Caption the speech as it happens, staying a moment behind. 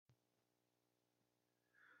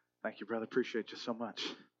Thank you, brother. Appreciate you so much.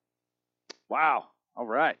 Wow. All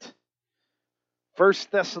right.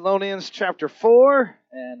 First Thessalonians chapter 4.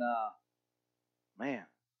 And man,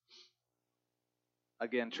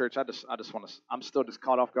 again, church, I just want to I'm still just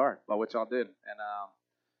caught off guard by what y'all did. And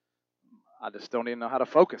I just don't even know how to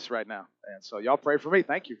focus right now. And so y'all pray for me.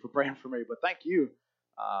 Thank you for praying for me. But thank you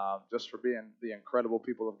just for being the incredible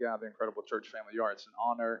people of God, the incredible church family you are. It's an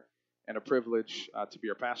honor and a privilege to be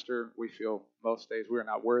your pastor. We feel most days we are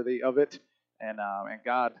not worthy of it. And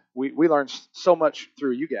God, we learn so much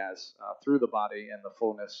through you guys, through the body and the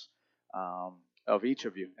fullness of each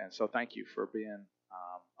of you. And so thank you for being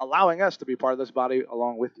allowing us to be part of this body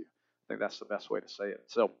along with you. I think that's the best way to say it.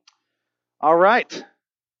 So, all right.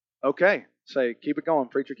 Okay. Say, keep it going,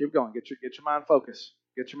 preacher. Keep it going. Get your mind focused.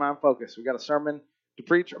 Get your mind focused. We got a sermon to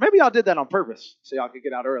preach. Or maybe y'all did that on purpose so y'all could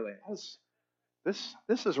get out early. This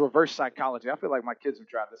is reverse psychology. I feel like my kids have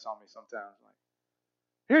tried this on me sometimes. Like,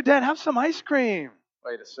 here, Dad, have some ice cream.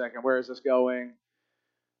 Wait a second. Where is this going?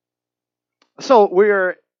 So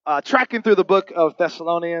we're tracking through the book of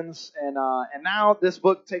Thessalonians, and now this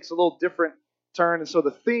book takes a little different turn. And so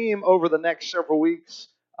the theme over the next several weeks,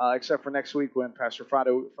 except for next week when Pastor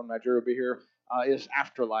Friday from Nigeria will be here, is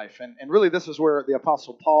afterlife. And really this is where the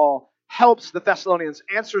Apostle Paul helps the Thessalonians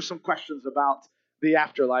answer some questions about the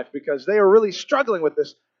afterlife because they are really struggling with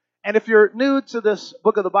this. And if you're new to this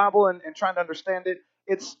book of the Bible and trying to understand it,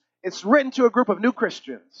 it's written to a group of new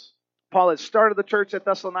Christians. Paul had started the church at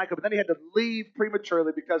Thessalonica, but then he had to leave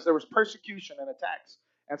prematurely because there was persecution and attacks.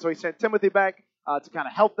 And so he sent Timothy back to kind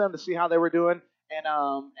of help them to see how they were doing.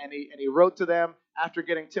 And he wrote to them after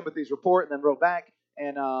getting Timothy's report, and then wrote back.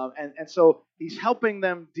 And so he's helping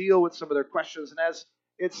them deal with some of their questions. And as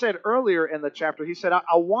it said earlier in the chapter, he said, I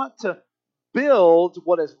want to build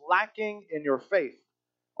what is lacking in your faith.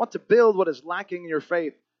 I want to build what is lacking in your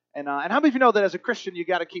faith. And how many of you know that as a Christian, you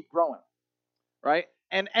got to keep growing, right?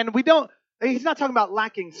 And we don't, he's not talking about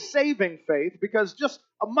lacking saving faith, because just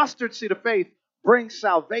a mustard seed of faith brings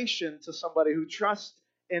salvation to somebody who trusts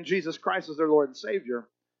in Jesus Christ as their Lord and Savior.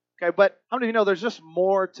 Okay, but how many of you know there's just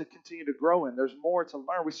more to continue to grow in? There's more to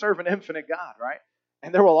learn. We serve an infinite God, right?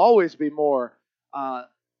 And there will always be more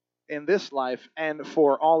in this life and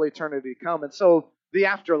for all eternity to come. And so the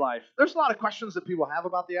afterlife, there's a lot of questions that people have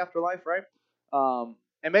about the afterlife, right?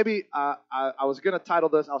 And maybe I was going to title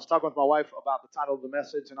this. I was talking with my wife about the title of the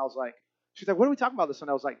message, and I was like, she's like, what are we talking about this? And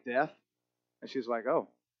I was like, death. And she's like, oh.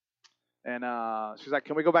 And she's like,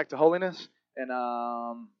 can we go back to holiness? And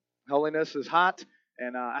holiness is hot.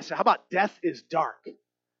 And I said, how about death is dark?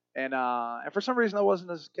 And for some reason, that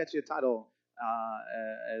wasn't as catchy a title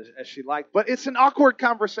as she liked. But it's an awkward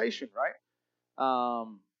conversation, right?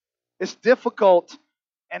 It's difficult.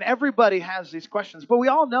 And everybody has these questions, but we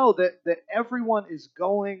all know that everyone is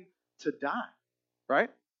going to die, right?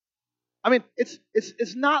 I mean,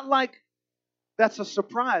 it's not like that's a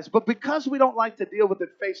surprise, but because we don't like to deal with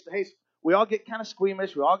it face to face, we all get kind of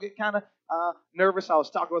squeamish. We all get kind of nervous. I was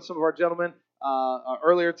talking with some of our gentlemen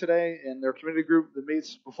earlier today in their community group that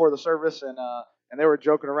meets before the service, and they were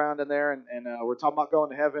joking around in there, and we're talking about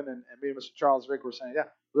going to heaven, and me and Mr. Charles Rick were saying, yeah,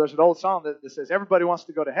 well, there's an old song that says everybody wants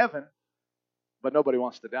to go to heaven, but nobody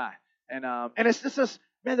wants to die. And it's just this,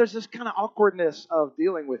 man, there's this kind of awkwardness of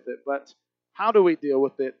dealing with it. But how do we deal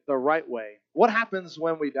with it the right way? What happens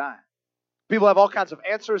when we die? People have all kinds of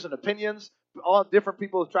answers and opinions. All different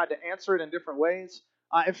people have tried to answer it in different ways.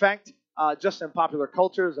 In fact, just in popular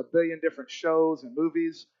culture, there's a billion different shows and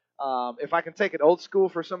movies. If I can take it old school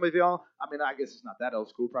for some of y'all, I mean, I guess it's not that old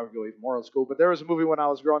school, probably go even more old school. But there was a movie when I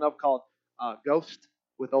was growing up called Ghost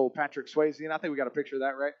with old Patrick Swayze, and I think we got a picture of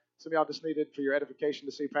that, right? Some of y'all just needed for your edification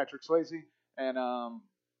to see Patrick Swayze, and all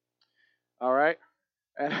right,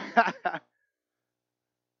 and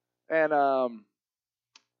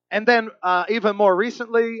and then even more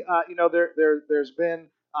recently, there's been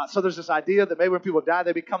so there's this idea that maybe when people die,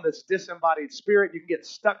 they become this disembodied spirit. You can get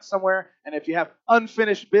stuck somewhere, and if you have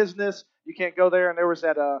unfinished business, you can't go there. And there was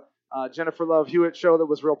that Jennifer Love Hewitt show that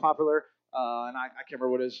was real popular. And I can't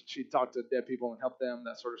remember what it is. She talked to dead people and helped them,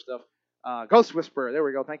 that sort of stuff. Ghost Whisperer, there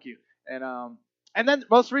we go, thank you. And then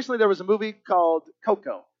most recently there was a movie called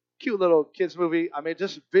Coco, cute little kids movie. I mean,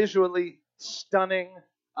 just visually stunning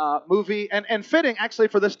movie, and fitting actually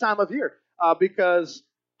for this time of year because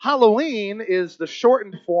Halloween is the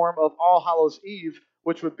shortened form of All Hallows Eve,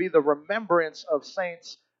 which would be the remembrance of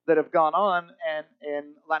saints that have gone on. And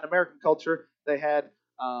in Latin American culture, they had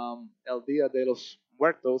El Dia de los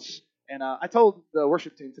Muertos. And I told the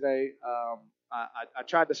worship team today, I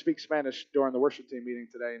tried to speak Spanish during the worship team meeting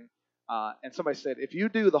today, and somebody said, if you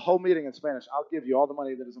do the whole meeting in Spanish, I'll give you all the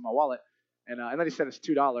money that is in my wallet. And then he said it's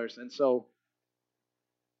 $2. And so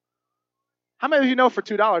How many of you know for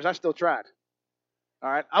 $2 I still tried?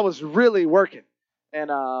 All right, I was really working,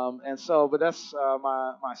 and so, but that's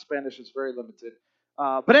my Spanish is very limited.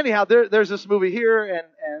 But anyhow, there's this movie here,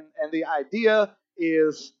 and the idea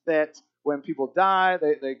is that when people die,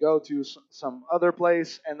 they go to some other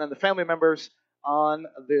place, and then the family members on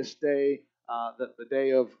this day, the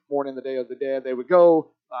day of mourning, the day of the dead, they would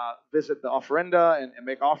go visit the ofrenda and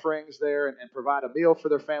make offerings there and provide a meal for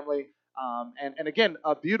their family. And again,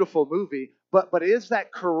 a beautiful movie, but is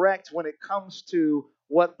that correct when it comes to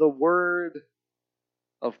what the Word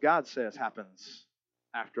of God says happens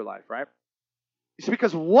after life, right? You see,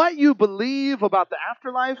 because what you believe about the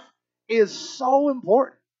afterlife is so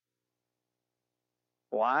important.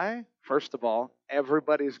 Why? First of all,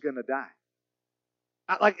 everybody's going to die.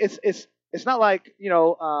 Like it's not like,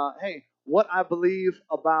 hey, what I believe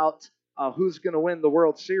about who's going to win the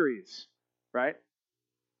World Series, right?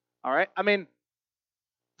 All right. I mean,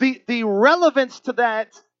 the relevance to that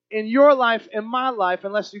in your life, in my life,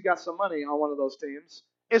 unless you got some money on one of those teams,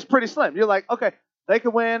 is pretty slim. You're like, okay, they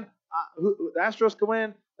can win. The Astros can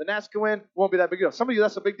win. The Nats can win. Won't be that big deal. Some of you,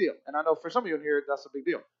 that's a big deal, and I know for some of you in here, that's a big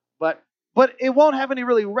deal. But it won't have any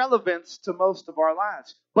really relevance to most of our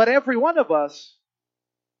lives. But every one of us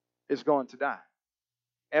is going to die.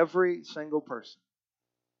 Every single person.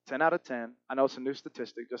 10 out of 10. I know it's a new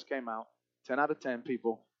statistic, just came out. 10 out of 10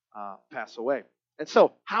 people pass away. And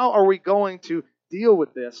so, how are we going to deal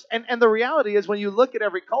with this? And the reality is, when you look at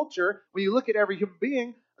every culture, when you look at every human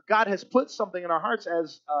being, God has put something in our hearts,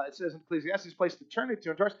 as it says in Ecclesiastes, placed eternity into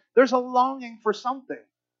our hearts. There's a longing for something.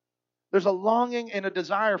 There's a longing and a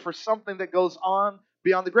desire for something that goes on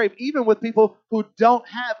beyond the grave, even with people who don't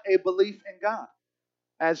have a belief in God.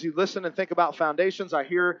 As you listen and think about foundations, I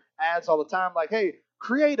hear ads all the time like, hey,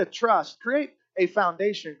 create a trust, create a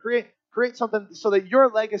foundation, create something so that your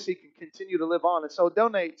legacy can continue to live on. And so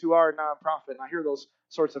donate to our nonprofit. And I hear those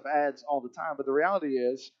sorts of ads all the time. But the reality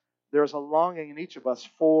is there's a longing in each of us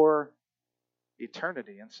for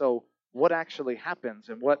eternity. And so what actually happens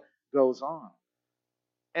and what goes on?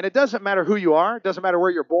 And it doesn't matter who you are. It doesn't matter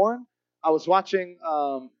where you're born. I was watching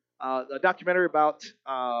a documentary about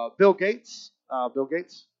Bill Gates. Bill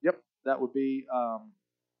Gates, yep, that would be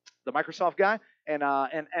the Microsoft guy, and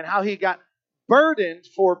how he got burdened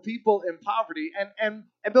for people in poverty, and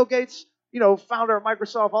Bill Gates, founder of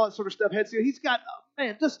Microsoft, all that sort of stuff. He's got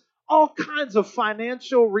just all kinds of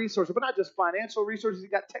financial resources, but not just financial resources.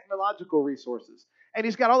 He's got technological resources, and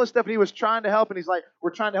he's got all this stuff. And he was trying to help, and he's like,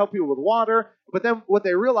 we're trying to help people with water, but then what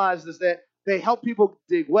they realized is that they help people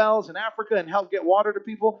dig wells in Africa and help get water to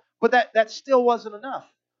people, but that still wasn't enough.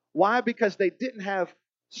 Why? Because they didn't have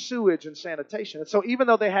sewage and sanitation. And so even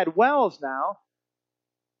though they had wells now,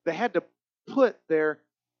 they had to put their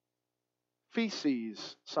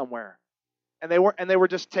feces somewhere. And they were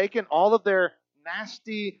just taking all of their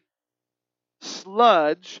nasty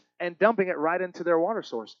sludge and dumping it right into their water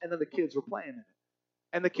source. And then the kids were playing in it.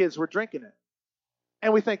 And the kids were drinking it.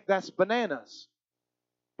 And we think that's bananas.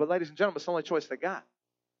 But ladies and gentlemen, it's the only choice they got.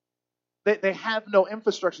 They have no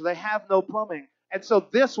infrastructure. They have no plumbing. And so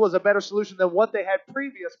this was a better solution than what they had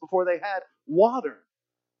previous before they had water.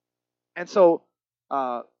 And so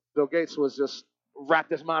Bill Gates was just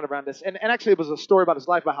wrapped his mind around this. And actually it was a story about his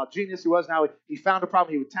life, about how genius he was and how he found a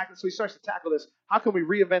problem, he would tackle it. So he starts to tackle this. How can we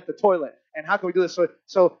reinvent the toilet? And how can we do this?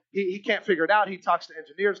 So he can't figure it out. He talks to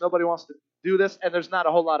engineers. Nobody wants to do this. And there's not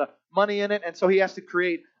a whole lot of money in it. And so he has to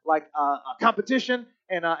create like a competition.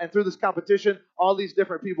 And through this competition, all these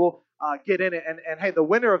different people get in it. And hey, the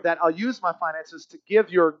winner of that, I'll use my finances to give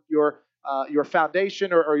your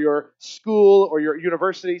foundation or your school or your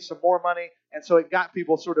university some more money. And so it got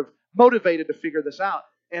people sort of motivated to figure this out.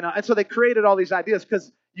 And so they created all these ideas,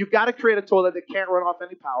 because you've got to create a toilet that can't run off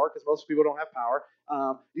any power, because most people don't have power.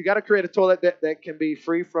 You got to create a toilet that can be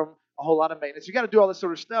free from a whole lot of maintenance. You got to do all this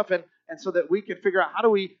sort of stuff, and so that we can figure out how do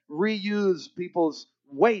we reuse people's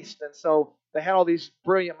waste. And so they had all these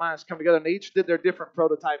brilliant minds come together, and they each did their different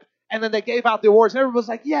prototype. And then they gave out the awards, and everyone was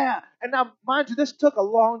like, yeah. And now, mind you, this took a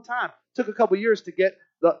long time. It took a couple years to get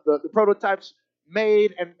the prototypes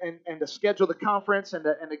made and to schedule the conference and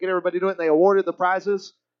to get everybody doing it. They awarded the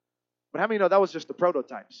prizes. But how many know that was just the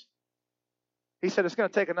prototypes? He said it's going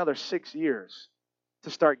to take another 6 years to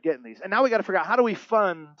start getting these. And now we got to figure out, how do we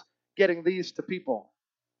fund getting these to people?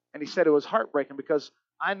 And he said it was heartbreaking, because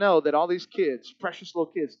I know that all these kids, precious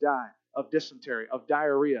little kids, die of dysentery, of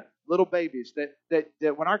diarrhea, little babies that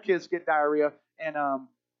when our kids get diarrhea, and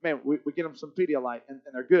we get them some Pedialyte and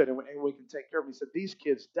they're good, and we can take care of them. He said these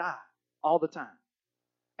kids die all the time.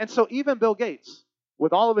 And so even Bill Gates,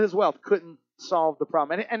 with all of his wealth, couldn't solve the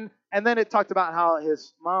problem. And then it talked about how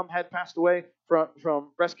his mom had passed away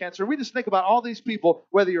from breast cancer. We just think about all these people,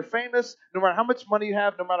 whether you're famous, no matter how much money you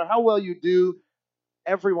have, no matter how well you do,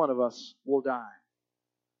 every one of us will die.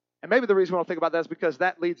 And maybe the reason we don't think about that is because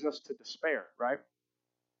that leads us to despair, right?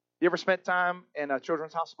 You ever spent time in a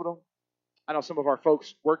children's hospital? I know some of our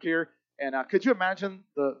folks work here. And could you imagine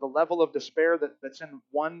the level of despair that's in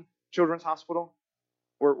one children's hospital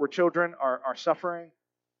where children are suffering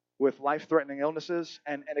with life-threatening illnesses,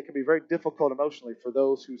 and it can be very difficult emotionally for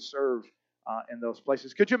those who serve in those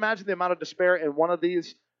places. Could you imagine the amount of despair in one of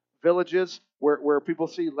these villages where people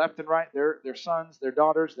see left and right their sons, their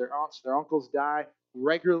daughters, their aunts, their uncles die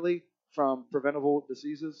regularly from preventable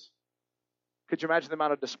diseases? Could you imagine the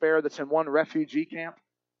amount of despair that's in one refugee camp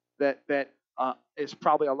that is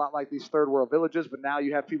probably a lot like these third world villages, but now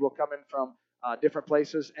you have people coming from different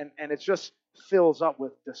places, and it just fills up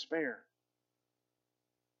with despair.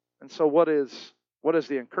 And so what is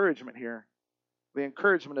the encouragement here? The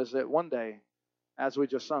encouragement is that one day, as we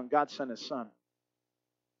just sung, God sent his son.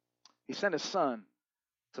 He sent his son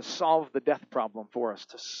to solve the death problem for us,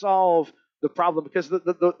 to solve the problem, because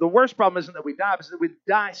the worst problem isn't that we die, but it's that we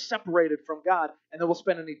die separated from God, and then we'll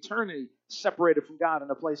spend an eternity separated from God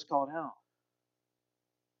in a place called hell.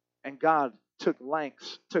 And God took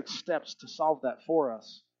steps to solve that for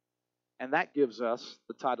us. And that gives us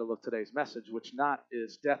the title of today's message, which not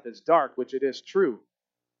is Death is Dark, which it is true,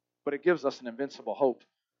 but it gives us an invincible hope.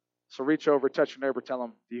 So reach over, touch your neighbor, tell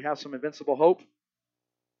them, do you have some invincible hope?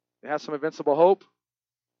 You have some invincible hope?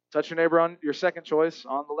 Touch your neighbor on your second choice,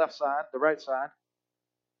 on the left side, the right side.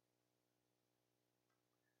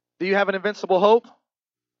 Do you have an invincible hope?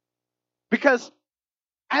 Because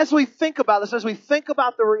as we think about this, as we think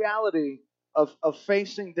about the reality of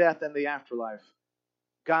facing death and the afterlife,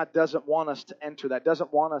 God doesn't want us to enter that,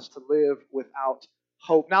 doesn't want us to live without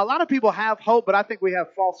hope. Now, a lot of people have hope, but I think we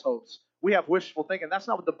have false hopes. We have wishful thinking. That's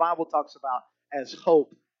not what the Bible talks about as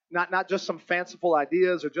hope. Not just some fanciful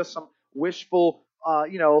ideas or just some wishful,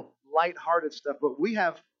 lighthearted stuff. But we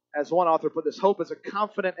have, as one author put this, hope is a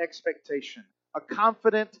confident expectation. A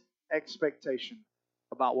confident expectation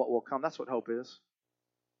about what will come. That's what hope is.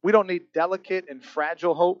 We don't need delicate and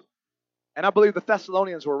fragile hope. And I believe the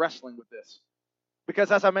Thessalonians were wrestling with this.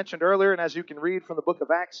 Because as I mentioned earlier, and as you can read from the book of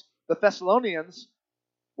Acts, the Thessalonians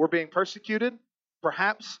were being persecuted.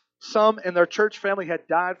 Perhaps some in their church family had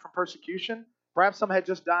died from persecution. Perhaps some had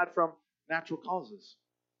just died from natural causes.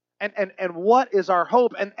 And what is our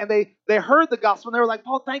hope? And they heard the gospel, and they were like,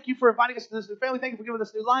 Paul, thank you for inviting us to this new family. Thank you for giving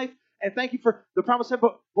us new life. And thank you for the promise.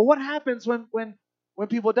 But what happens when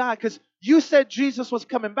people die? Because you said Jesus was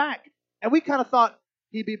coming back. And we kind of thought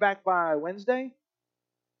he'd be back by Wednesday.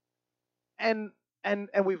 And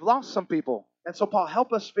we've lost some people. And so, Paul,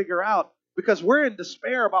 help us figure out, because we're in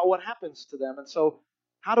despair about what happens to them. And so,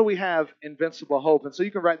 how do we have invincible hope? And so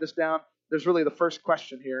you can write this down. There's really the first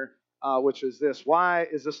question here, which is this. Why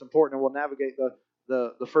is this important? And we'll navigate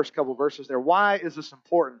the first couple verses there. Why is this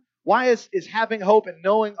important? Why is having hope and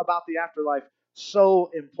knowing about the afterlife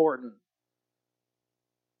so important?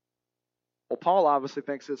 Well, Paul obviously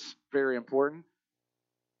thinks it's very important.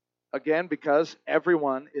 Again, because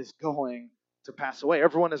everyone is going to pass away.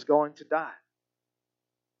 Everyone is going to die.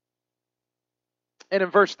 And in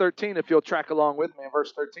verse 13, if you'll track along with me, in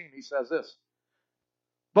verse 13, he says this.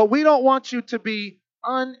 But we don't want you to be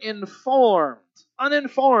uninformed.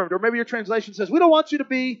 Uninformed, or maybe your translation says, we don't want you to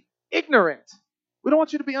be ignorant. We don't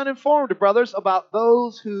want you to be uninformed, brothers, about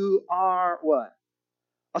those who are what?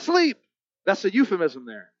 Asleep. That's a euphemism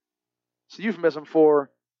there. It's a euphemism for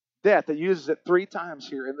death. It uses it 3 times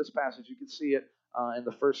here in this passage. You can see it in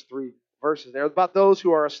the first 3 verses there. About those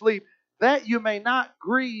who are asleep, that you may not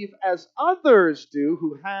grieve as others do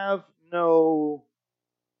who have no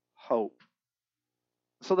hope.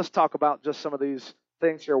 So let's talk about just some of these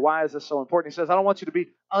things here. Why is this so important? He says, I don't want you to be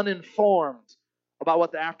uninformed about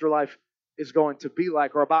what the afterlife is going to be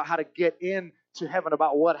like, or about how to get into heaven,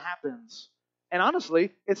 about what happens. And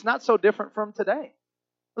honestly, it's not so different from today.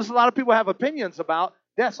 There's a lot of people have opinions about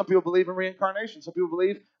death. Some people believe in reincarnation. Some people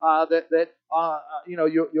believe that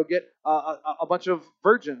you'll get a bunch of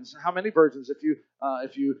virgins. How many virgins if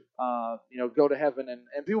you go to heaven?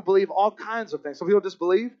 And people believe all kinds of things. Some people just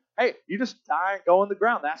believe, hey, you just die and go in the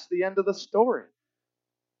ground. That's the end of the story.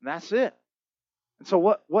 And that's it. And so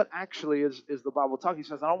what actually is the Bible talking? He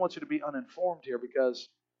says, I don't want you to be uninformed here, because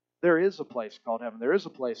there is a place called heaven. There is a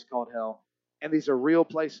place called hell. And these are real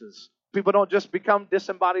places. People don't just become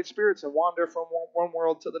disembodied spirits and wander from one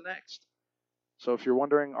world to the next. So if you're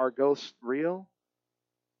wondering, are ghosts real?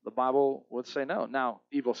 The Bible would say no. Now,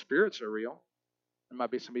 evil spirits are real. There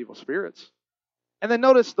might be some evil spirits. And then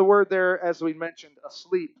notice the word there, as we mentioned,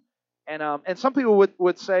 asleep. And some people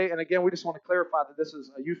would say, and again, we just want to clarify that this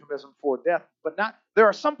is a euphemism for death, but not. There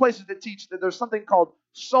are some places that teach that there's something called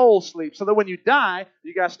soul sleep, so that when you die,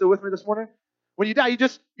 you guys still with me this morning? When you die, you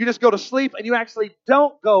just go to sleep, and you actually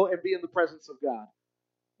don't go and be in the presence of God,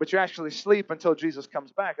 but you actually sleep until Jesus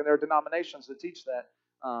comes back. And there are denominations that teach that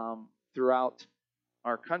throughout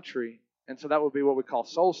our country, and so that would be what we call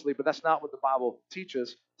soul sleep, but that's not what the Bible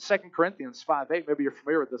teaches. 2 Corinthians 5:8, maybe you're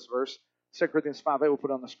familiar with this verse. 2 Corinthians 5:8, we'll put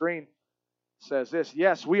it on the screen, says this: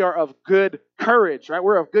 yes, we are of good courage, right?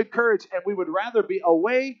 We're of good courage, and we would rather be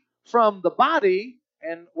away from the body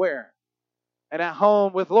and where? And at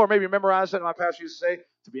home with the Lord. Maybe you memorize it. My pastor used to say,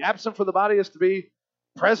 to be absent from the body is to be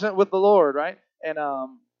present with the Lord, right?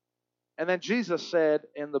 And then Jesus said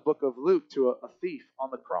in the book of Luke to a thief on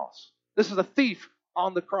the cross. This is a thief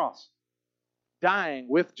on the cross, dying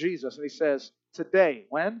with Jesus. And he says, today,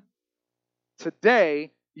 when?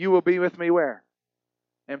 Today you will be with me where?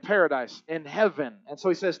 In paradise, in heaven. And so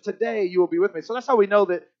he says, today you will be with me. So that's how we know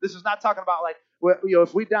that this is not talking about like,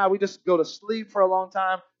 if we die, we just go to sleep for a long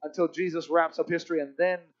time until Jesus wraps up history, and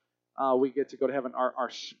then we get to go to heaven. Our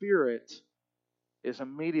spirit is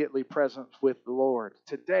immediately present with the Lord.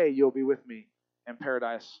 Today you'll be with me in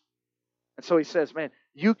paradise. And so he says, man,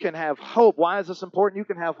 you can have hope. Why is this important? You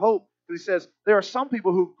can have hope. Because he says there are some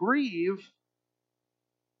people who grieve,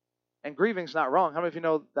 and grieving's not wrong. How many of you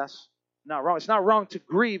know that's not wrong? It's not wrong to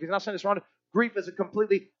grieve. He's not saying it's wrong. Grief is a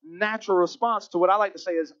completely natural response to what I like to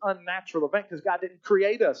say is unnatural event, because God didn't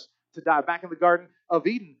create us to die. Back in the Garden of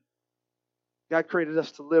Eden, God created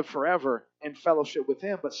us to live forever in fellowship with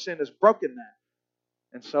Him, but sin has broken that.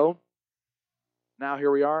 And so, now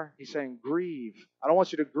here we are. He's saying, grieve. I don't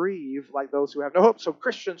want you to grieve like those who have no hope. So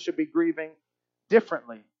Christians should be grieving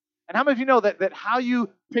differently. And how many of you know that how you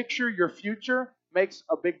picture your future makes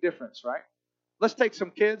a big difference, right? Let's take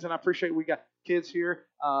some kids, and I appreciate we got kids here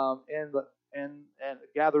and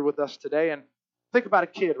gathered with us today. And think about a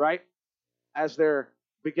kid, right? As they're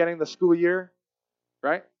beginning the school year,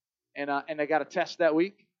 right? And they got a test that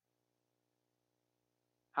week.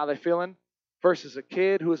 How they feeling? Versus a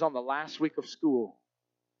kid who is on the last week of school,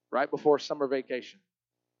 right before summer vacation.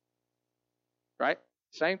 Right?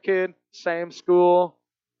 Same kid, same school,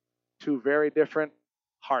 two very different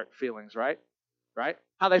heart feelings, right? Right?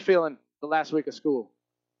 How they feeling the last week of school?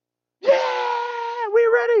 Yeah,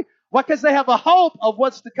 we're ready. Why? Because they have a hope of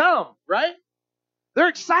what's to come, right? They're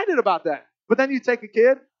excited about that. But then you take a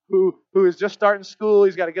kid who is just starting school.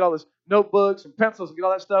 He's got to get all his notebooks and pencils and get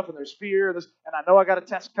all that stuff, and there's fear, and I know I got a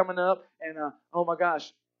test coming up, and oh my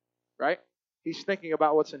gosh, right? He's thinking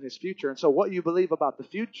about what's in his future. And so what you believe about the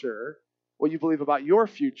future, what you believe about your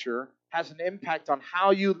future, has an impact on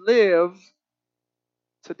how you live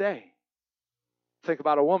today. Think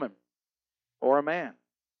about a woman or a man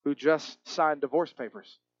who just signed divorce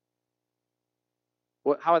papers.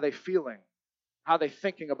 How are they feeling? How are they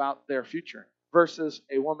thinking about their future? Versus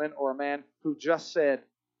a woman or a man who just said,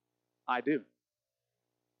 I do.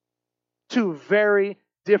 Two very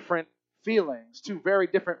different feelings, two very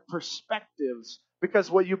different perspectives, because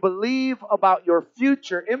what you believe about your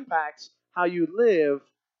future impacts how you live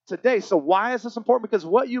today. So why is this important? Because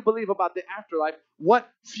what you believe about the afterlife, what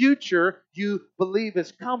future you believe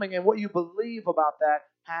is coming, and what you believe about that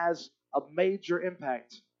has a major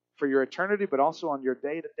impact for your eternity, but also on your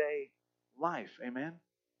day-to-day life. Amen?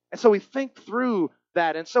 And so we think through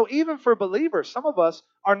that. And so even for believers, some of us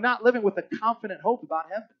are not living with a confident hope about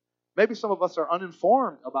heaven. Maybe some of us are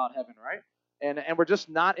uninformed about heaven, right? And we're just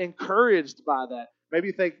not encouraged by that. Maybe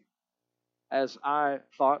you think, as I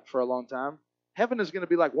thought for a long time, heaven is going to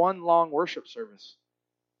be like one long worship service.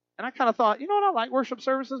 And I kind of thought, you know what, I like worship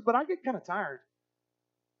services, but I get kind of tired.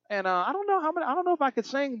 And I don't know if I could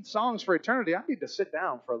sing songs for eternity. I need to sit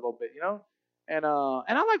down for a little bit, you know? And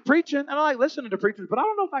I like preaching, and I like listening to preachers, but I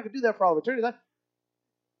don't know if I could do that for all of eternity.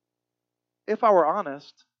 If I were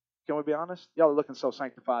honest, can we be honest? Y'all are looking so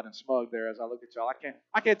sanctified and smug there as I look at y'all.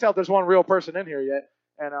 I can't tell if there's one real person in here yet.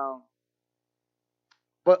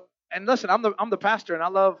 And listen, I'm the pastor, and I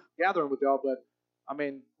love gathering with y'all, but I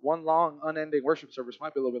mean, one long, unending worship service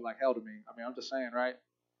might be a little bit like hell to me. I mean, I'm just saying, right?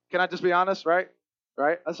 Can I just be honest, right?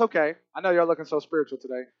 Right? That's okay. I know y'all looking so spiritual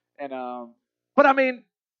today, but I mean,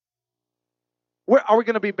 are we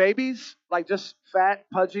going to be babies, like just fat,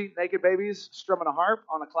 pudgy, naked babies strumming a harp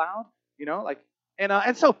on a cloud? You know, like,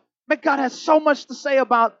 and so, but God has so much to say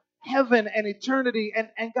about heaven and eternity,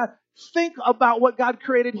 and God, think about what God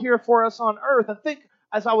created here for us on earth, and think.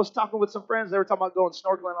 As I was talking with some friends, they were talking about going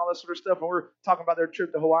snorkeling and all this sort of stuff, and we were talking about their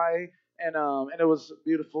trip to Hawaii, and it was a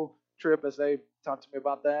beautiful trip as they talked to me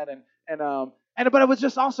about that, but it was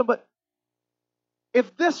just awesome. But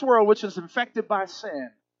if this world, which is infected by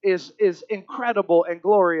sin, is incredible and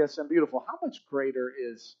glorious and beautiful. How much greater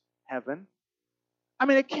is heaven? I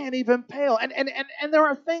mean, it can't even pale. And there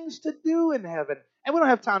are things to do in heaven. And we don't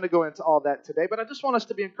have time to go into all that today, but I just want us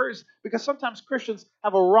to be encouraged because sometimes Christians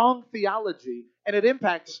have a wrong theology and it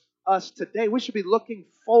impacts us today. We should be looking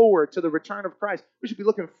forward to the return of Christ. We should be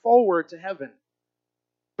looking forward to heaven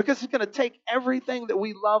because it's going to take everything that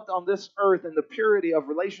we loved on this earth and the purity of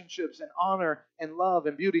relationships and honor and love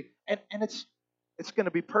and beauty, and it's going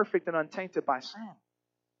to be perfect and untainted by sin.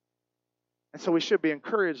 And so we should be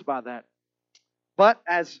encouraged by that. But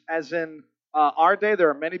as in our day, there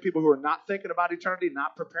are many people who are not thinking about eternity,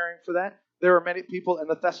 not preparing for that. There are many people in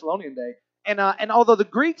the Thessalonian day. And although the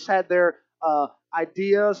Greeks had their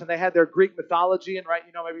ideas and they had their Greek mythology, and right,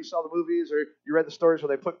 maybe you saw the movies or you read the stories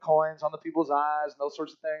where they put coins on the people's eyes and those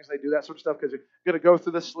sorts of things. They do that sort of stuff because you're going to go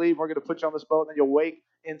through the sleep. We're going to put you on this boat and then you'll wake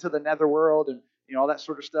into the netherworld and all that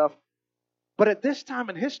sort of stuff. But at this time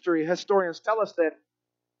in history, historians tell us that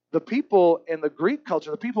the people in the Greek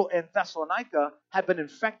culture, the people in Thessalonica, had been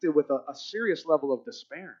infected with a serious level of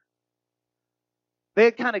despair. They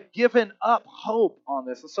had kind of given up hope on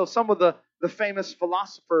this. And so some of the famous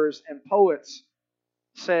philosophers and poets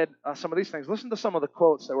said some of these things. Listen to some of the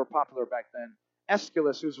quotes that were popular back then.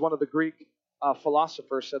 Aeschylus, who's one of the Greek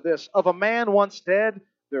philosophers, said this: "Of a man once dead,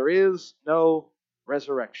 there is no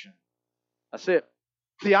resurrection." That's it.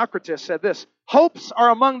 Theocritus said this: "Hopes are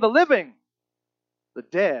among the living. The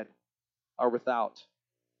dead are without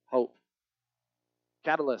hope."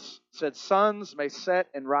 Catullus said, "Suns may set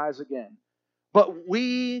and rise again, but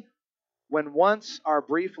we, when once our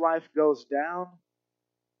brief life goes down,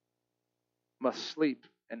 must sleep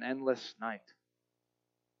an endless night."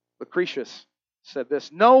 Lucretius said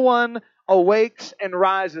this: "No one awakes and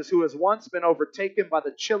rises who has once been overtaken by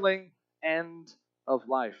the chilling end of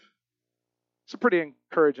life." It's a pretty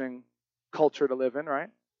encouraging culture to live in, right?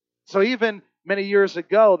 So even many years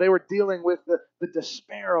ago, they were dealing with the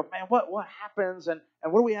despair of, man, what happens and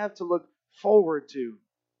what do we have to look forward to?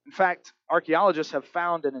 In fact, archaeologists have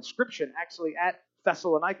found an inscription actually at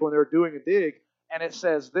Thessalonica when they were doing a dig, and it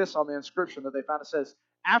says this on the inscription that they found. It says,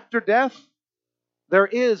 "After death, there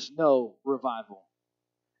is no revival.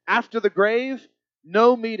 After the grave,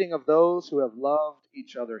 no meeting of those who have loved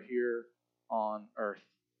each other here on earth."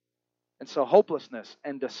 And so hopelessness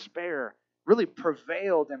and despair really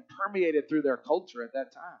prevailed and permeated through their culture at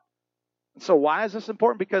that time. And so why is this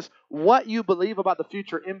important? Because what you believe about the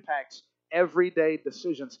future impacts everyday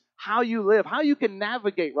decisions, how you live, how you can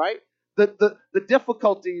navigate, right? The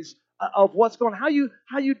difficulties of what's going on,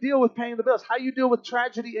 how you deal with paying the bills, how you deal with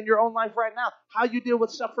tragedy in your own life right now, how you deal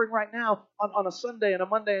with suffering right now on a Sunday and a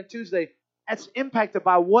Monday and Tuesday. That's impacted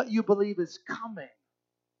by what you believe is coming.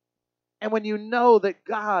 And when you know that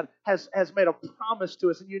God has made a promise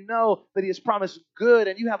to us, and you know that He has promised good,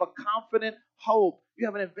 and you have a confident hope, you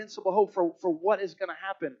have an invincible hope for what is going to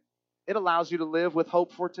happen, it allows you to live with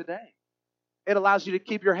hope for today. It allows you to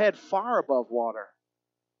keep your head far above water.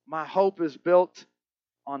 My hope is built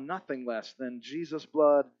on nothing less than Jesus'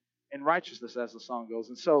 blood and righteousness, as the song goes.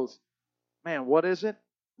 And so, man, what is it?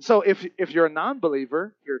 So if you're a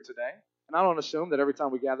non-believer here today, and I don't assume that every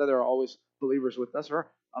time we gather there are always believers with us,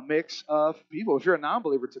 or a mix of people. If you're a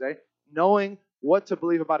non-believer today, knowing what to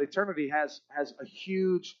believe about eternity has a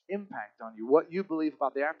huge impact on you. What you believe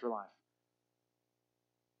about the afterlife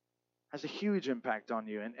has a huge impact on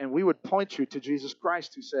you. And we would point you to Jesus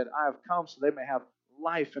Christ, who said, "I have come so they may have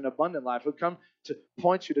life and abundant life." We'd come to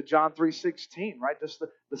point you to John 3:16, right? Just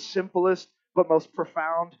the simplest but most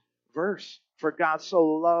profound verse. "For God so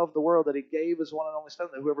loved the world that He gave His one and only Son,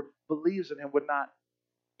 that whoever believes in Him would not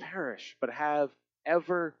perish, but have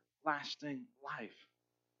everlasting life."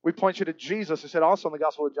 We point you to Jesus, who said also in the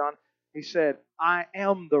Gospel of John, He said, "I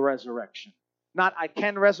am the resurrection." Not I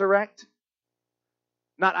can resurrect,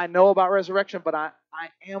 not I know about resurrection, but I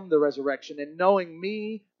am the resurrection. And knowing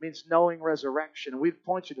me means knowing resurrection. We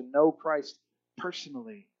point you to know Christ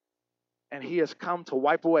personally. And He has come to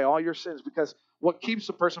wipe away all your sins, because what keeps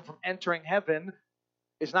a person from entering heaven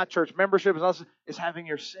is not church membership, it's having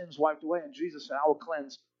your sins wiped away. And Jesus said, "I will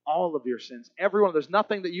cleanse all of your sins." Everyone, there's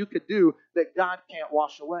nothing that you could do that God can't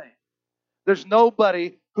wash away. There's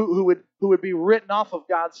nobody who would be written off of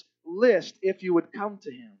God's list if you would come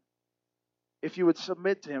to Him, if you would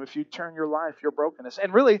submit to Him, if you turn your life, your brokenness.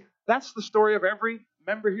 And really, that's the story of every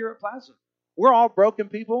member here at Plaza. We're all broken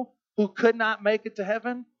people who could not make it to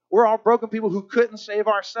heaven. We're all broken people who couldn't save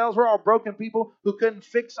ourselves. We're all broken people who couldn't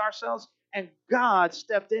fix ourselves. And God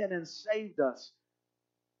stepped in and saved us.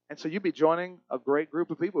 And so you'd be joining a great group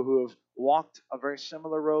of people who have walked a very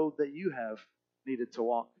similar road that you have needed to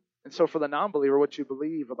walk. And so for the non-believer, what you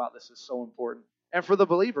believe about this is so important. And for the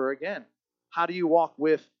believer, again, how do you walk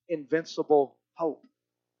with invincible hope?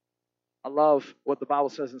 I love what the Bible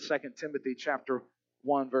says in 2 Timothy chapter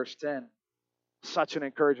 1, verse 10. Such an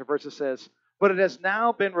encouraging verse. It says, "But it has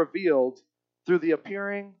now been revealed through the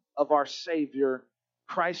appearing of our Savior,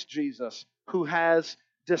 Christ Jesus, who has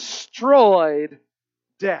destroyed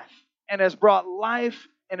death and has brought life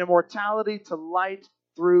and immortality to light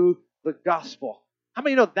through the gospel." How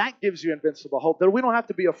many know that gives you invincible hope? That we don't have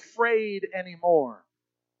to be afraid anymore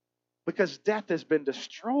because death has been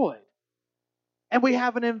destroyed. And we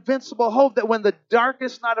have an invincible hope that when the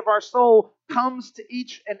darkest night of our soul comes to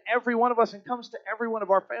each and every one of us and comes to every one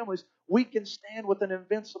of our families, we can stand with an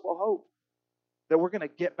invincible hope that we're going to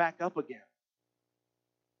get back up again.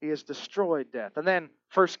 He has destroyed death. And then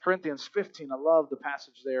 1 Corinthians 15, I love the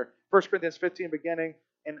passage there. 1 Corinthians 15, beginning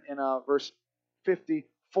in verse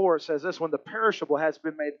 54, it says this, "When the perishable has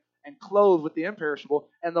been made and clothed with the imperishable,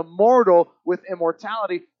 and the mortal with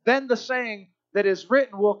immortality, then the saying that is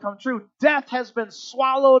written will come true. Death has been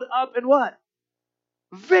swallowed up in what?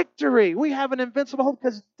 Victory." We have an invincible hope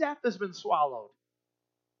because death has been swallowed.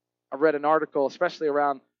 I read an article, especially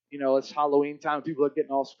around, it's Halloween time. People are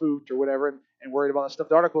getting all spooked or whatever and worried about that stuff.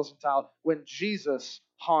 The article is entitled, "When Jesus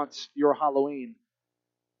Haunts Your Halloween."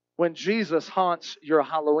 When Jesus haunts your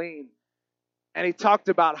Halloween. And he talked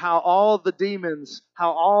about how all the demons,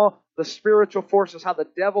 how all the spiritual forces, how the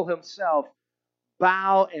devil himself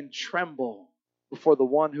bow and tremble before the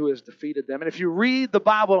one who has defeated them. And if you read the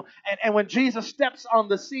Bible, and when Jesus steps on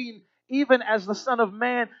the scene, even as the Son of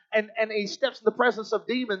Man, and he steps in the presence of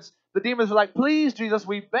demons, the demons are like, "Please, Jesus,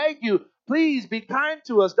 we beg you, please be kind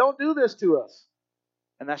to us. Don't do this to us."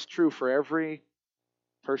 And that's true for every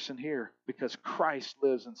person here because Christ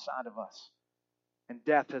lives inside of us. And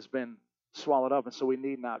death has been swallowed up, and so we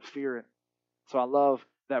need not fear it. So I love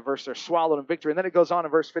that verse there, swallowed in victory. And then it goes on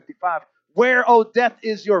in verse 55, "Where, O death,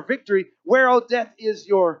 is your victory? Where, O death, is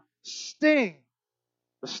your sting?"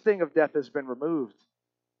 The sting of death has been removed.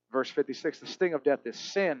 Verse 56, "The sting of death is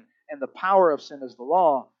sin, and the power of sin is the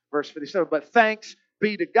law." Verse 57, "But thanks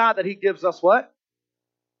be to God that He gives us" what?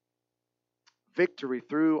 "Victory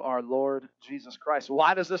through our Lord Jesus Christ."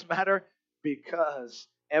 Why does this matter? Because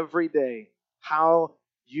every day, how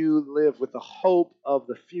you live with the hope of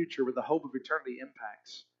the future, with the hope of eternity,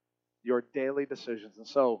 impacts your daily decisions. And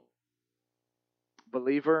so,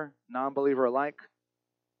 believer, non-believer alike,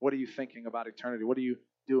 what are you thinking about eternity? What are you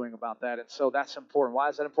doing about that? And so that's important. Why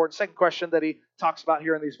is that important? Second question that he talks about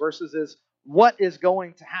here in these verses is, what is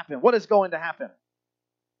going to happen? What is going to happen?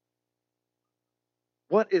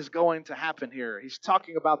 What is going to happen here? He's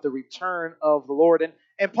talking about the return of the Lord.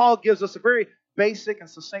 And Paul gives us a very basic and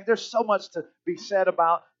succinct. There's so much to be said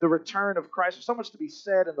about the return of Christ. There's so much to be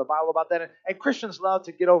said in the Bible about that. And Christians love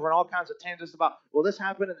to get over in all kinds of tangents about, well, this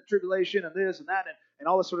happened in the tribulation and this and that and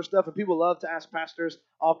all this sort of stuff. And people love to ask pastors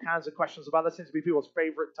all kinds of questions about that. Seems to be people's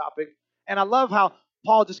favorite topic. And I love how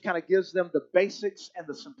Paul just kind of gives them the basics and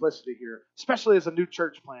the simplicity here, especially as a new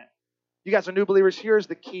church plant. You guys are new believers. Here's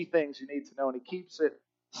the key things you need to know. And he keeps it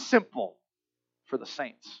simple for the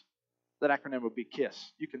saints. That acronym would be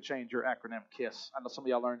KISS. You can change your acronym KISS. I know some of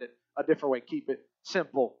y'all learned it a different way. Keep it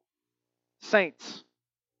simple. Saints.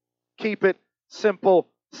 Keep it simple.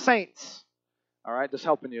 Saints. All right, just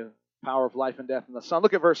helping you. Power of life and death in the Son.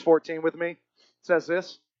 Look at verse 14 with me. It says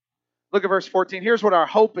this. Look at verse 14. Here's what our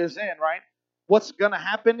hope is in, right? What's going to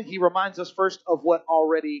happen? He reminds us first of what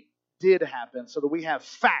already did happen so that we have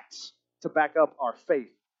facts to back up our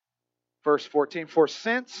faith. Verse 14. "For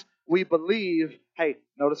since we believe," hey,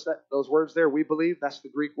 notice that those words there, we believe, that's the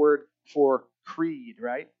Greek word for creed,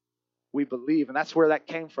 right? We believe, and that's where that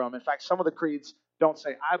came from. In fact, some of the creeds don't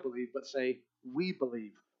say I believe, but say we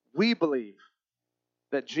believe. We believe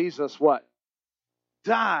that Jesus what?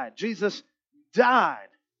 Died. Jesus died.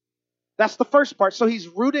 That's the first part. So he's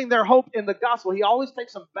rooting their hope in the gospel. He always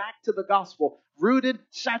takes them back to the gospel. Rooted,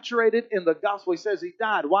 saturated in the gospel. He says he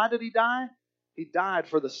died. Why did he die? He died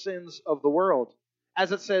for the sins of the world.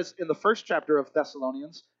 As it says in the first chapter of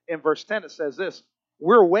Thessalonians, in verse 10, it says this,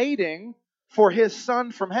 "We're waiting for his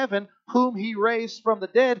Son from heaven, whom he raised from the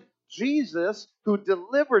dead, Jesus, who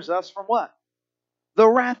delivers us from" what? The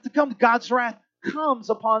wrath to come. God's wrath comes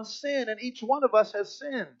upon sin, and each one of us has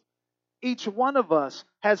sinned. Each one of us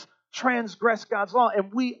has transgressed God's law,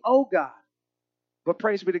 and we owe God. But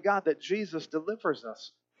praise be to God that Jesus delivers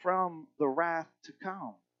us from the wrath to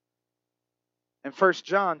come. In 1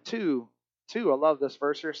 John 2, I love this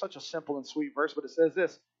verse here. Such a simple and sweet verse, but it says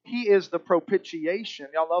this, "He is the propitiation."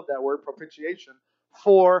 Y'all love that word, propitiation,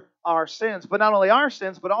 "for our sins." But not only our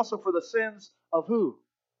sins, but also for the sins of who?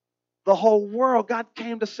 The whole world. God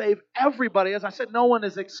came to save everybody. As I said, no one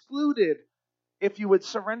is excluded. if you would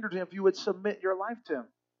surrender to him, if you would submit your life to him.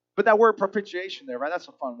 But that word propitiation there, right? That's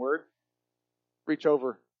a fun word. Reach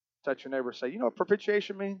over, touch your neighbor, say, you know what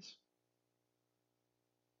propitiation means?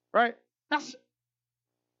 Right? That's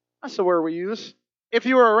the word we use. If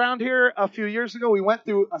you were around here a few years ago, we went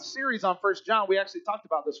through a series on 1 John. We actually talked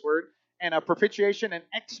about this word, and propitiation and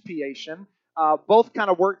expiation both kind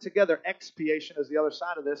of work together. Expiation is the other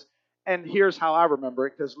side of this, and here's how I remember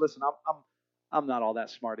it. Because listen, I'm not all that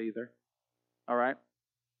smart either. All right,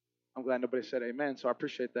 I'm glad nobody said amen, so I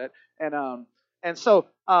appreciate that. And so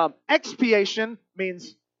expiation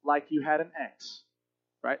means like you had an ex,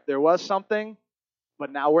 right? There was something,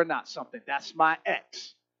 but now we're not something. That's my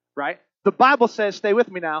ex, right? The Bible says, stay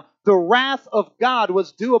with me now, the wrath of God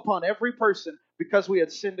was due upon every person because we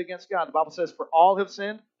had sinned against God. The Bible says, for all have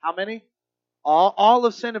sinned. How many? All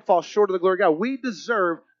have sinned and fall short of the glory of God. We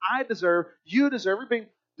deserve, I deserve, you deserve,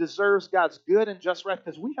 everybody deserves God's good and just wrath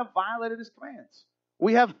because we have violated his commands.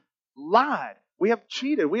 We have lied. We have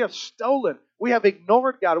cheated. We have stolen. We have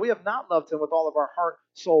ignored God. We have not loved him with all of our heart,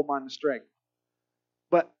 soul, mind, and strength.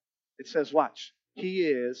 But it says, watch. He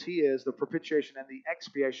is the propitiation and the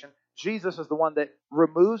expiation. Jesus is the one that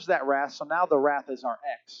removes that wrath. So now the wrath is our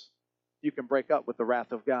ex. You can break up with the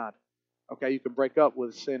wrath of God. Okay, you can break up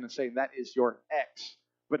with sin and Satan. That is your ex.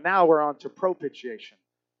 But now we're on to propitiation.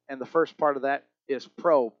 And the first part of that is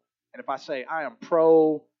pro. And if I say, I am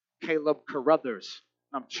pro Caleb Carruthers,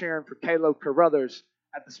 I'm cheering for Caleb Carruthers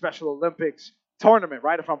at the Special Olympics tournament,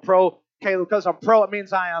 right? If I'm pro Caleb, because I'm pro, it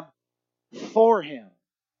means I am for him.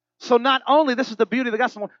 So not only, this is the beauty of the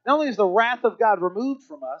gospel, not only is the wrath of God removed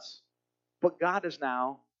from us, but God is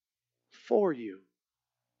now for you.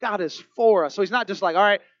 God is for us. So he's not just like, all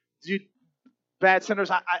right, you bad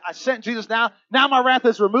sinners, I sent Jesus now. Now my wrath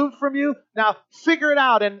is removed from you. Now figure it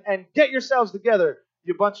out and get yourselves together,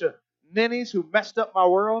 you bunch of ninnies who messed up my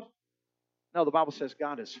world. No, the Bible says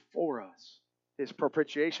God is for us. His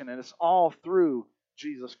propitiation, and it's all through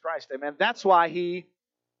Jesus Christ. Amen. That's why he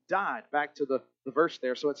died. Back to the verse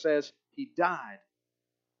there. So it says he died.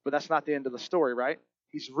 But that's not the end of the story, right?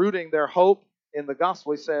 He's rooting their hope in the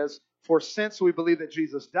gospel. He says, for since we believe that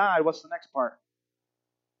Jesus died, what's the next part?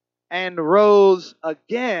 And rose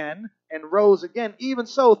again, even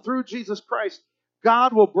so through Jesus Christ,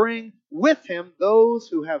 God will bring with him those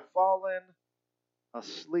who have fallen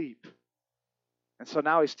asleep. And so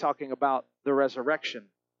now he's talking about the resurrection.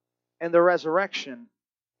 And the resurrection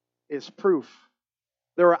is proof.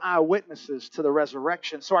 There are eyewitnesses to the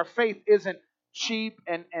resurrection. So our faith isn't cheap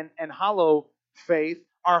and hollow faith.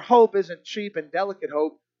 Our hope isn't cheap and delicate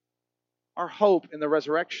hope. Our hope in the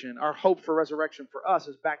resurrection, our hope for resurrection for us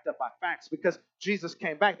is backed up by facts. Because Jesus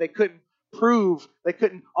came back, they couldn't prove,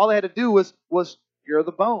 all they had to do was here are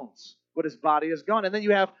the bones, but his body is gone. And then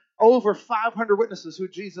you have over 500 witnesses who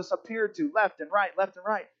Jesus appeared to left and right.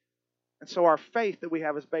 And so our faith that we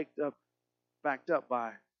have is backed up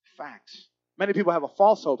by facts. Many people have a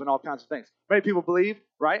false hope in all kinds of things. Many people believe,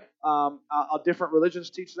 right? Different religions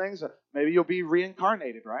teach things. Maybe you'll be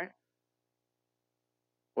reincarnated, right?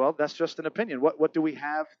 Well, that's just an opinion. What do we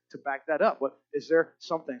have to back that up? What is there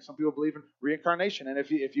something? Some people believe in reincarnation, and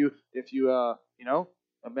if you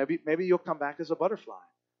maybe you'll come back as a butterfly.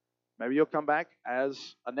 Maybe you'll come back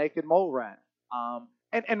as a naked mole rat.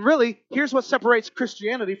 And really, here's what separates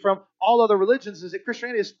Christianity from all other religions: is that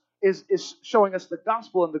Christianity is showing us the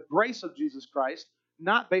gospel and the grace of Jesus Christ,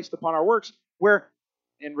 not based upon our works. Where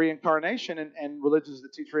in reincarnation and religions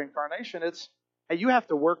that teach reincarnation, it's hey, you have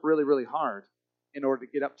to work really, really hard in order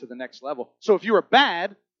to get up to the next level. So if you were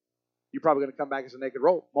bad, you're probably going to come back as a naked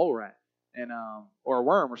mole rat and or a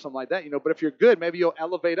worm or something like that. But if you're good, maybe you'll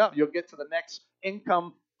elevate up. You'll get to the next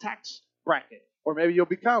income tax bracket, or maybe you'll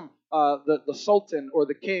become the sultan or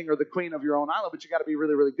the king or the queen of your own island. But you got to be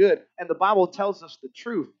really, really good. And the Bible tells us the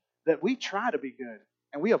truth that we try to be good,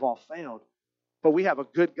 and we have all failed. But we have a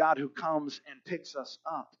good God who comes and picks us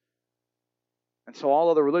up. And so all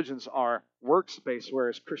other religions are works-based,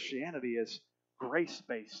 whereas Christianity is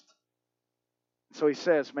grace-based. So he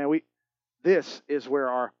says, man, this is where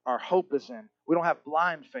our hope is in. We don't have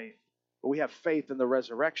blind faith, but we have faith in the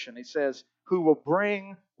resurrection. He says, who will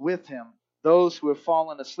bring with him those who have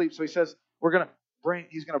fallen asleep. So he says, he's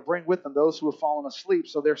going to bring with them those who have fallen asleep.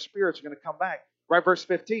 So their spirits are going to come back. Right, verse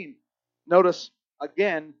 15. Notice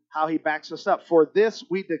again how he backs us up. For this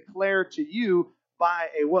we declare to you by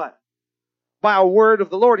a what? By a word of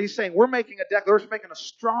the Lord. He's saying we're making a declaration, we're making a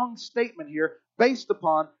strong statement here based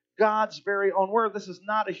upon God's very own word. This is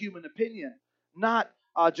not a human opinion, not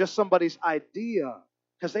just somebody's idea,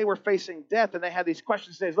 because they were facing death and they had these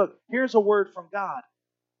questions. He says, look, here's a word from God.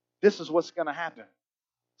 This is what's going to happen.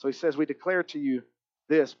 So he says, we declare to you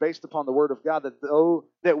this based upon the word of God,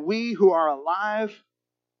 that we who are alive,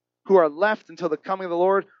 who are left until the coming of the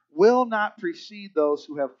Lord, will not precede those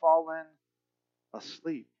who have fallen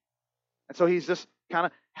asleep. And so he's just kind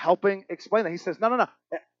of helping explain that. He says, no.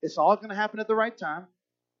 It's all going to happen at the right time.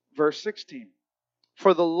 Verse 16.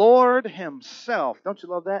 For the Lord himself, don't you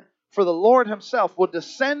love that? For the Lord himself will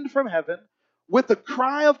descend from heaven with the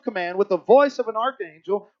cry of command, with the voice of an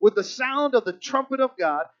archangel, with the sound of the trumpet of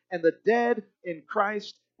God, and the dead in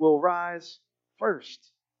Christ will rise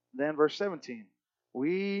first. Then verse 17.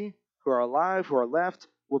 We who are alive, who are left,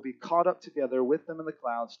 will be caught up together with them in the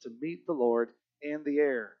clouds to meet the Lord in the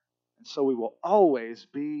air. And so we will always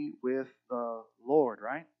be with the Lord,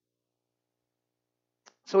 right?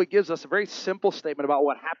 So he gives us a very simple statement about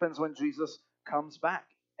what happens when Jesus comes back.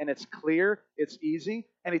 And it's clear, it's easy.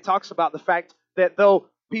 And he talks about the fact that though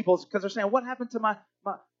people, because they're saying, what happened to my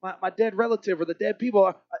dead relative or the dead people?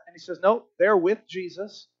 And he says, no, they're with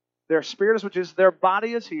Jesus. Their spirit is with Jesus. Their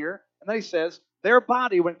body is here. And then he says, their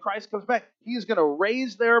body, when Christ comes back, he's going to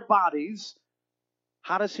raise their bodies.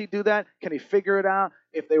 How does he do that? Can he figure it out?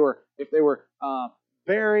 If they were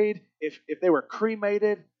buried, if they were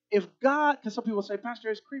cremated, if God, because some people say, Pastor,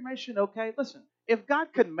 is cremation okay? Listen, if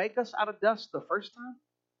God could make us out of dust the first time,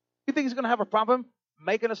 you think he's going to have a problem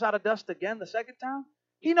making us out of dust again the second time?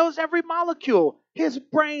 He knows every molecule. His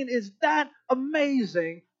brain is that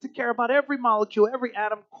amazing to care about every molecule, every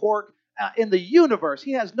atom, quark in the universe.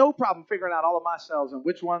 He has no problem figuring out all of my cells and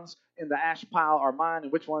which ones in the ash pile are mine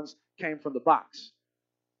and which ones came from the box.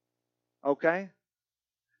 Okay?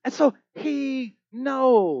 And so he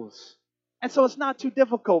knows. And so it's not too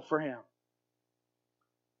difficult for him.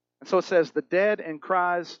 And so it says, the dead in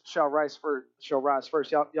Christ shall rise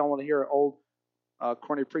first. Y'all want to hear an old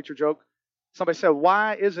corny preacher joke? Somebody said,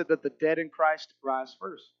 why is it that the dead in Christ rise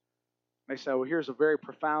first? And they said, well, here's a very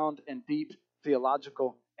profound and deep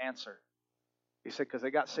theological answer. He said, because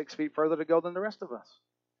they got 6 feet further to go than the rest of us.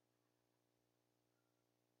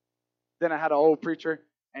 Then I had an old preacher,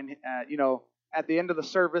 and at the end of the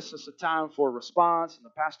service, it's a time for response, and the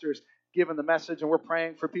pastor's giving the message, and we're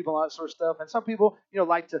praying for people and all that sort of stuff. And some people,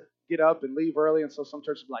 like to get up and leave early, and so some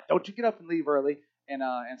churches are like, don't you get up and leave early. And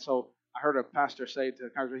so I heard a pastor say to the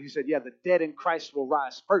congregation, he said, yeah, the dead in Christ will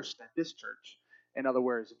rise first at this church. In other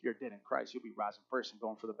words, if you're dead in Christ, you'll be rising first and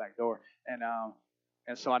going for the back door.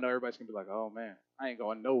 And so I know everybody's going to be like, oh, man, I ain't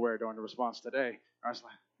going nowhere during the response today. I was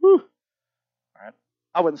like, whew. All right.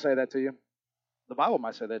 I wouldn't say that to you. The Bible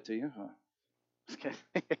might say that to you. Just kidding.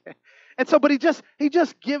 And so, but he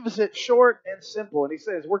just gives it short and simple. And he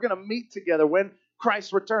says, we're going to meet together when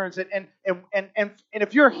Christ returns. And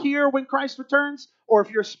if you're here when Christ returns, or if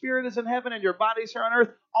your spirit is in heaven and your body's here on earth,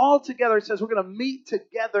 all together, it says we're going to meet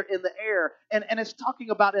together in the air. And it's talking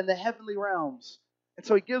about in the heavenly realms. And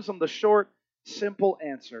so he gives them the short, simple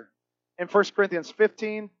answer. In 1 Corinthians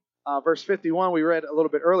 15, verse 51, we read a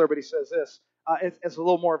little bit earlier, but he says this. It's a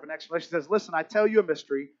little more of an explanation. He says, listen, I tell you a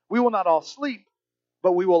mystery. We will not all sleep,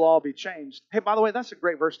 but we will all be changed. Hey, by the way, that's a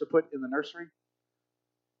great verse to put in the nursery.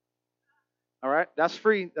 All right, that's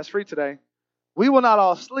free. That's free today. We will not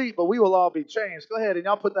all sleep, but we will all be changed. Go ahead and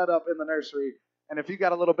y'all put that up in the nursery. And if you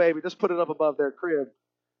got a little baby, just put it up above their crib.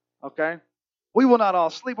 Okay? We will not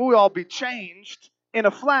all sleep, but we will all be changed in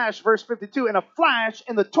a flash, verse 52, in a flash,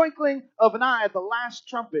 in the twinkling of an eye, at the last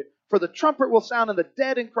trumpet. For the trumpet will sound, and the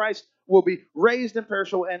dead in Christ will be raised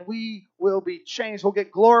imperishable, and we will be changed. We'll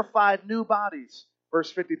get glorified new bodies. Verse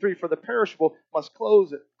 53, for the perishable must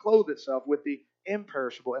clothe itself with the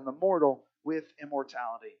imperishable, and the mortal with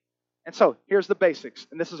immortality. And so, here's the basics.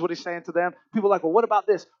 And this is what he's saying to them. People are like, well, what about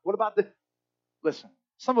this? What about this? Listen,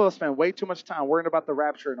 some of us spend way too much time worrying about the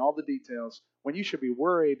rapture and all the details when you should be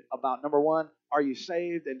worried about, number one, are you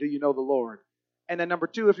saved and do you know the Lord? And then number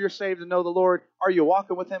two, if you're saved and know the Lord, are you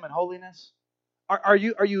walking with him in holiness? Are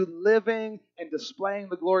you living and displaying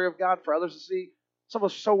the glory of God for others to see? Some of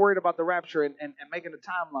us are so worried about the rapture and making a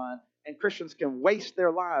timeline, and Christians can waste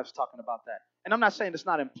their lives talking about that. And I'm not saying it's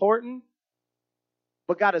not important,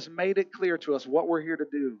 but God has made it clear to us what we're here to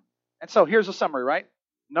do. And so here's a summary, right?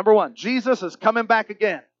 Number one, Jesus is coming back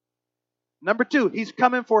again. Number two, he's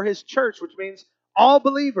coming for his church, which means all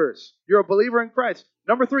believers. You're a believer in Christ.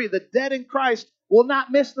 Number three, the dead in Christ will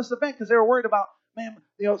not miss this event because they were worried about, man,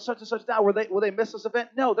 such and such died. Will they miss this event?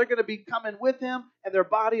 No, they're going to be coming with him, and their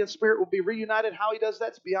body and spirit will be reunited. How he does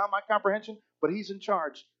that's beyond my comprehension, but he's in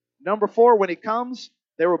charge. Number four, when he comes,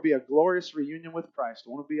 there will be a glorious reunion with Christ.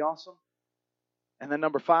 Won't it be awesome? And then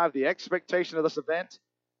number five, the expectation of this event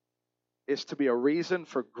is to be a reason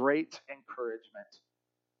for great encouragement,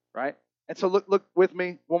 right? And so look with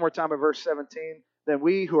me one more time at verse 17. Then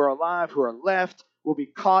we who are alive, who are left, will be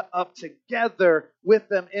caught up together with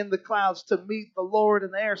them in the clouds to meet the Lord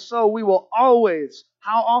in the air. So we will always,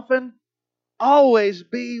 how often? Always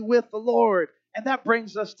be with the Lord. And that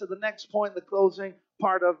brings us to the next point, the closing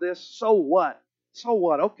part of this. So what? So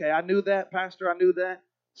what? Okay, I knew that, Pastor. I knew that.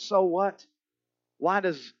 So what?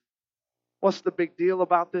 What's the big deal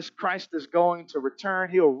about this? Christ is going to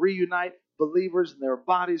return. He'll reunite believers in their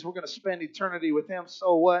bodies. We're going to spend eternity with Him.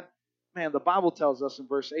 So what? Man, the Bible tells us in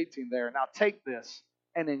verse 18 there, now take this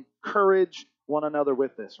and encourage one another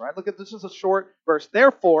with this, right? Look at this is a short verse.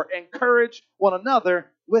 Therefore, encourage one another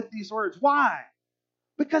with these words. Why?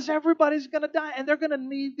 Because everybody's going to die, and they're going to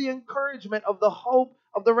need the encouragement of the hope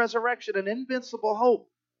of the resurrection, an invincible hope.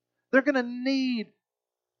 They're going to need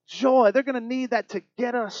joy. They're going to need that to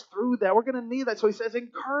get us through that. We're going to need that. So he says,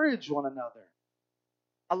 encourage one another.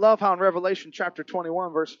 I love how in Revelation chapter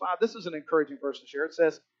 21, verse 5, this is an encouraging verse to share. It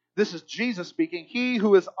says, this is Jesus speaking. He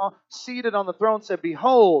who is seated on the throne said,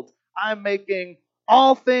 behold, I'm making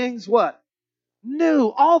all things what? New.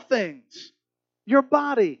 All things. Your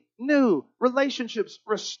body, new. Relationships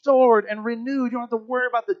restored and renewed. You don't have to worry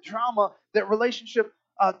about the drama that relationship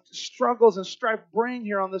struggles and strife bring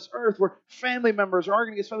here on this earth, where family members are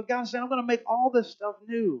arguing against each other. God said, I'm going to make all this stuff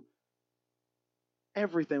new.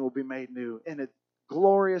 Everything will be made new in its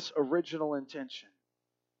glorious original intention.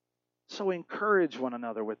 So encourage one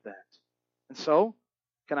another with that. And so,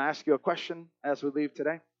 can I ask you a question as we leave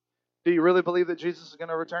today? Do you really believe that Jesus is going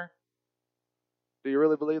to return? Do you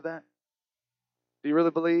really believe that? Do you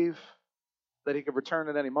really believe that He could return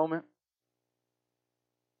at any moment?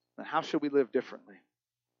 Then how should we live differently?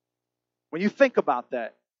 When you think about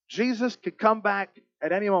that, Jesus could come back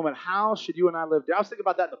at any moment. How should you and I live? I was thinking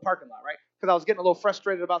about that in the parking lot, right? Because I was getting a little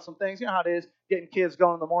frustrated about some things. You know how it is, getting kids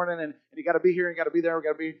going in the morning, and you got to be here, and you got to be there, we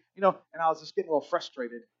got to be, and I was just getting a little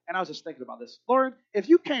frustrated. And I was just thinking about this. Lord, if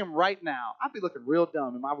you came right now, I'd be looking real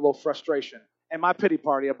dumb in my little frustration and my pity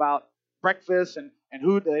party about breakfast and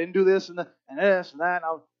who they didn't do this and this and that.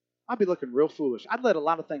 And I'd be looking real foolish. I'd let a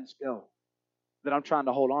lot of things go that I'm trying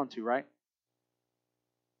to hold on to, right?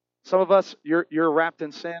 Some of us, you're wrapped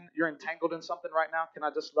in sin. You're entangled in something right now. Can I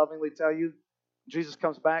just lovingly tell you, Jesus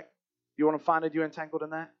comes back, you want to find it, you entangled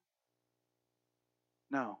in that?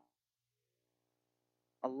 No.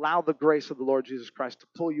 Allow the grace of the Lord Jesus Christ to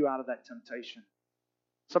pull you out of that temptation.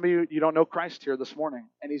 Some of you don't know Christ here this morning,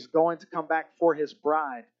 and He's going to come back for His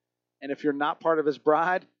bride. And if you're not part of His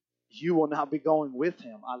bride, you will not be going with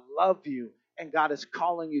Him. I love you, and God is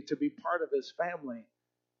calling you to be part of His family.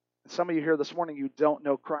 And some of you here this morning, you don't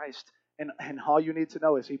know Christ, and all you need to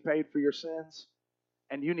know is He paid for your sins,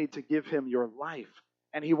 and you need to give Him your life,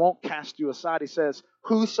 and He won't cast you aside. He says,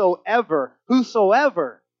 whosoever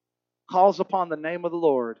calls upon the name of the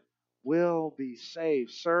Lord will be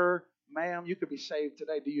saved. Sir, ma'am, you could be saved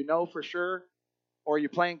today. Do you know for sure? Or are you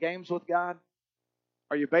playing games with God?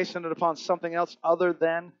 Are you basing it upon something else other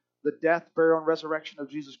than the death, burial, and resurrection of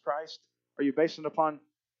Jesus Christ? Are you basing it upon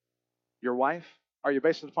your wife? Are you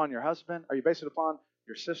basing it upon your husband? Are you basing it upon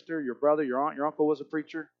your sister, your brother, your aunt, your uncle was a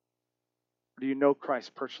preacher? Or do you know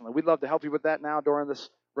Christ personally? We'd love to help you with that now during this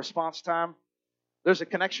response time. There's a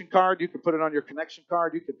connection card. You can put it on your connection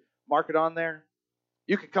card. You could mark it on there.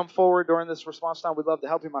 You can come forward during this response time. We'd love to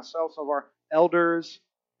help you. Myself, some of our elders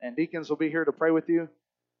and deacons will be here to pray with you.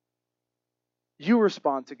 You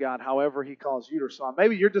respond to God however He calls you to respond.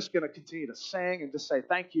 Maybe you're just going to continue to sing and just say,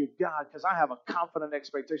 thank you, God, because I have a confident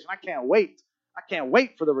expectation. I can't wait. I can't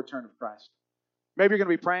wait for the return of Christ. Maybe you're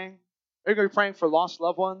going to be praying. Maybe you're going to be praying for lost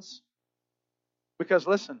loved ones. Because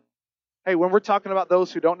listen, hey, when we're talking about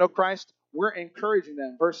those who don't know Christ, we're encouraging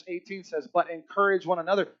them. Verse 18 says, but encourage one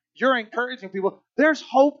another. You're encouraging people. There's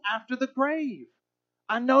hope after the grave.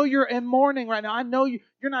 I know you're in mourning right now. I know you're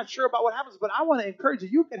not sure about what happens, but I want to encourage you.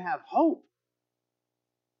 You can have hope.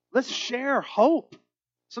 Let's share hope.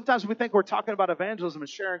 Sometimes we think we're talking about evangelism and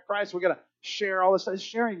sharing Christ. We're going to share all this stuff. It's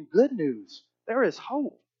sharing good news. There is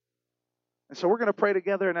hope. And so we're going to pray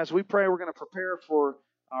together. And as we pray, we're going to prepare for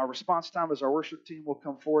our response time as our worship team will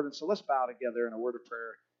come forward. And so let's bow together in a word of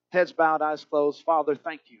prayer. Heads bowed, eyes closed. Father,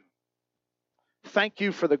 thank you. Thank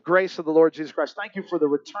you for the grace of the Lord Jesus Christ. Thank you for the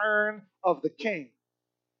return of the King,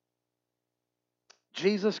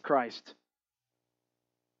 Jesus Christ.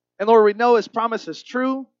 And Lord, we know His promise is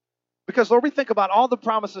true because, Lord, we think about all the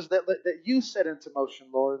promises that you set into motion,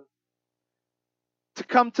 Lord, to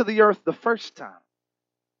come to the earth the first time.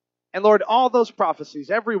 And Lord, all those prophecies,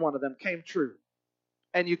 every one of them came true.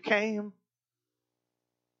 And you came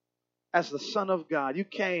as the Son of God. You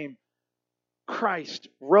came, Christ,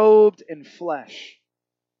 robed in flesh.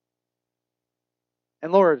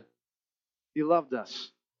 And Lord, you loved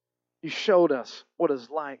us. You showed us what it's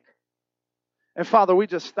like. And Father, we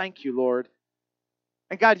just thank you, Lord.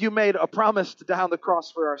 And God, you made a promise to die on the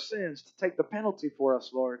cross for our sins, to take the penalty for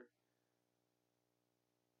us, Lord.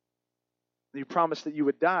 You promised that you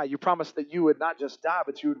would die. You promised that you would not just die,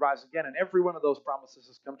 but you would rise again. And every one of those promises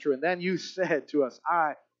has come true. And then you said to us,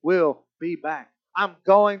 I will be back. I'm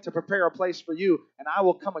going to prepare a place for you, and I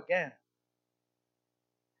will come again.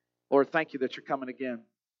 Lord, thank you that you're coming again.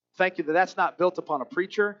 Thank you that that's not built upon a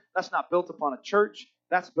preacher. That's not built upon a church.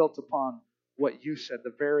 That's built upon what you said,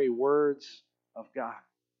 the very words of God.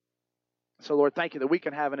 So, Lord, thank you that we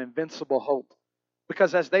can have an invincible hope.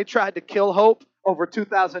 Because as they tried to kill hope over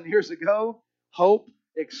 2,000 years ago, hope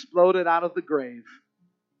exploded out of the grave,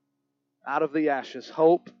 out of the ashes.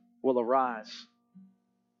 Hope will arise.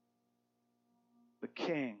 The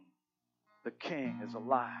King is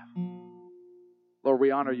alive. Lord,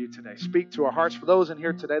 we honor you today. Speak to our hearts. For those in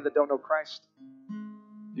here today that don't know Christ,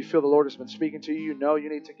 you feel the Lord has been speaking to you. You know you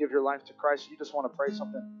need to give your life to Christ. You just want to pray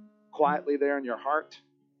something quietly there in your heart.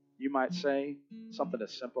 You might say something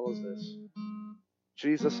as simple as this.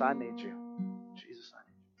 Jesus, I need you. Jesus, I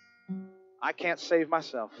need you. I can't save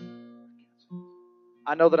myself.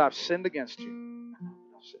 I know that I've sinned against you.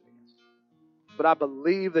 But I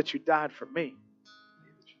believe that you died for me.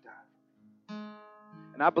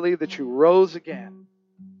 And I believe that you rose again.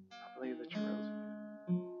 I believe that you rose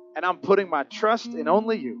again. And I'm putting my trust in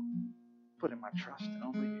only you. Putting my trust in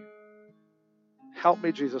only you. Help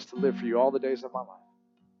me, Jesus, to live for you all the days of my life.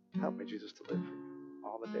 Help me, Jesus, to live for you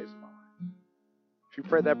all the days of my life. If you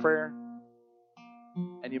prayed that prayer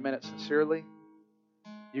and you meant it sincerely,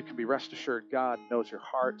 you can be rest assured God knows your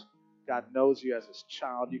heart. God knows you as his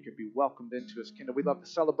child. You can be welcomed into his kingdom. We'd love to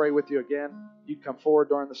celebrate with you again. You can come forward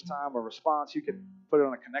during this time, a response. You can put it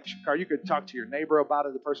on a connection card. You could talk to your neighbor about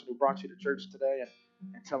it, the person who brought you to church today,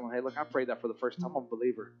 and tell them, hey, look, I prayed that for the first time. I'm a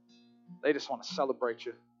believer. They just want to celebrate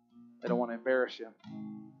you. They don't want to embarrass you.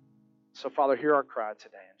 So, Father, hear our cry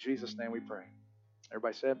today. In Jesus' name we pray.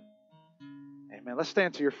 Everybody said, amen. Let's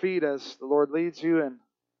stand to your feet as the Lord leads you, and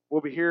we'll be here.